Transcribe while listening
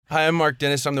Hi, I'm Mark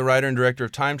Dennis. I'm the writer and director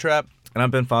of Time Trap. And I'm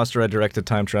Ben Foster. I directed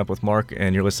Time Trap with Mark,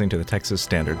 and you're listening to the Texas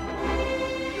Standard.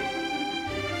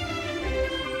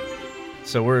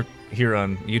 So we're here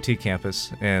on UT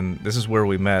campus, and this is where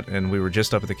we met, and we were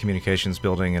just up at the communications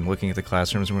building and looking at the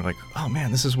classrooms, and we're like, oh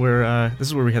man, this is where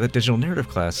we had that digital narrative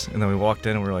class. And then we walked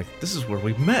in and we're like, this is where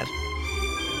we met.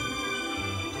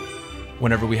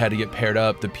 Whenever we had to get paired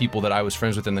up, the people that I was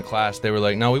friends with in the class, they were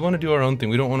like, no, we want to do our own thing.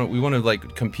 We want to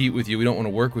like compete with you. We don't want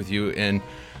to work with you. And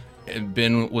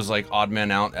Ben was like odd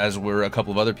man out, as were a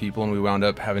couple of other people, and we wound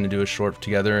up having to do a short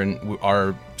together, and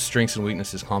our strengths and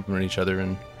weaknesses complement each other,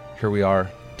 and here we are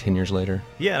 10 years later.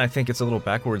 Yeah, and I think it's a little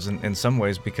backwards in some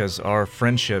ways, because our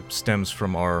friendship stems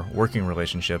from our working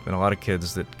relationship, and a lot of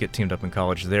kids that get teamed up in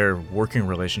college, their working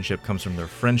relationship comes from their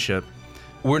friendship.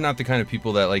 We're not the kind of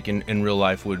people that like in real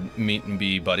life would meet and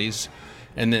be buddies,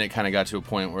 and then it kind of got to a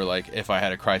point where like if I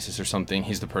had a crisis or something,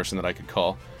 he's the person that I could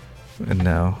call. And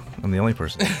now I'm the only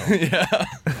person to call. Yeah.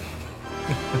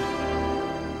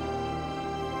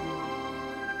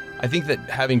 I think that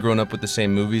having grown up with the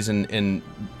same movies and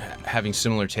having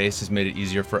similar tastes has made it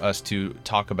easier for us to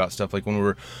talk about stuff. Like when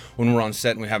we're on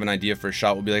set and we have an idea for a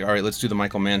shot, we'll be like, all right, let's do the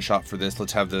Michael Mann shot for this.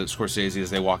 Let's have the Scorsese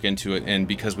as they walk into it. And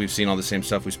because we've seen all the same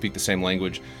stuff, we speak the same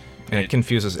language. And it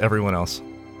confuses everyone else.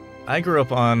 I grew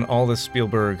up on all the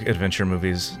Spielberg adventure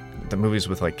movies, the movies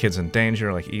with like kids in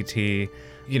danger, like E.T.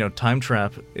 You know, Time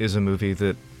Trap is a movie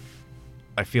that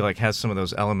I feel like has some of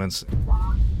those elements.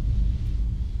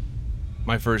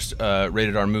 My first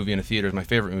rated R movie in a theater, my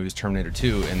favorite movie is Terminator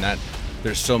 2, and that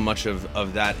there's so much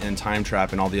of that in Time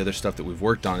Trap and all the other stuff that we've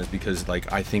worked on is because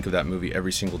like I think of that movie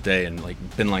every single day, and like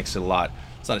Ben likes it a lot.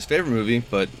 It's not his favorite movie,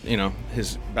 but you know,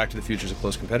 his Back to the Future is a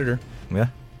close competitor. Yeah,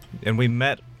 and we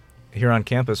met here on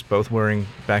campus both wearing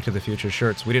Back to the Future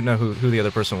shirts. We didn't know who the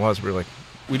other person was. We were like,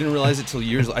 we didn't realize it till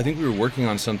years. I think we were working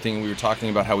on something, and we were talking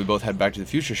about how we both had Back to the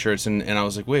Future shirts, and I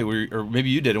was like, wait, or maybe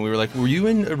you did, and we were like, were you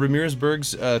in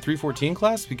Ramirez-Berg's 314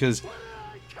 class? Because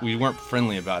we weren't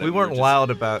friendly about it. We weren't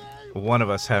wild about one of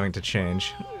us having to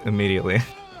change immediately.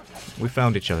 We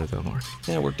found each other, though, Mark.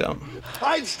 Yeah, it worked out.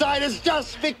 Einstein has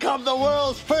just become the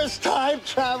world's first time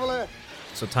traveler.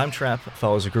 So Time Trap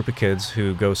follows a group of kids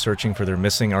who go searching for their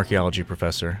missing archaeology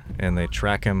professor, and they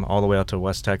track him all the way out to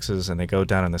West Texas, and they go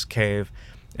down in this cave.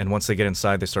 And once they get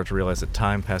inside, they start to realize that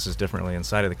time passes differently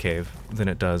inside of the cave than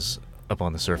it does up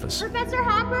on the surface. Professor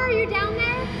Hopper, are you down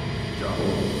there?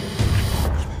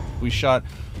 We shot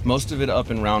most of it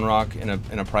up in Round Rock in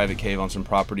a private cave on some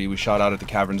property. We shot out at the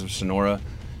Caverns of Sonora,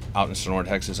 out in Sonora,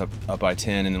 Texas, up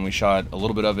I-10, and then we shot a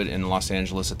little bit of it in Los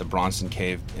Angeles at the Bronson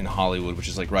Cave in Hollywood, which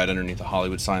is like right underneath the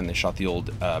Hollywood sign. They shot the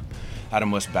old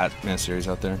Adam West Batman series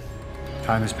out there.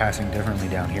 Time is passing differently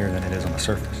down here than it is on the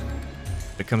surface.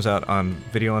 It comes out on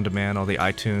video on demand, all the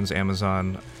iTunes,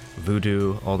 Amazon,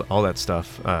 Vudu, all that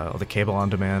stuff, all the cable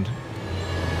on demand.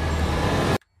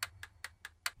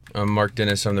 I'm Mark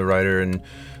Dennis. I'm the writer and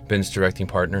Ben's directing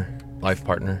partner, life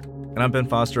partner. And I'm Ben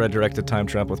Foster. I directed Time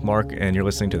Trap with Mark, and you're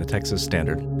listening to the Texas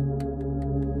Standard.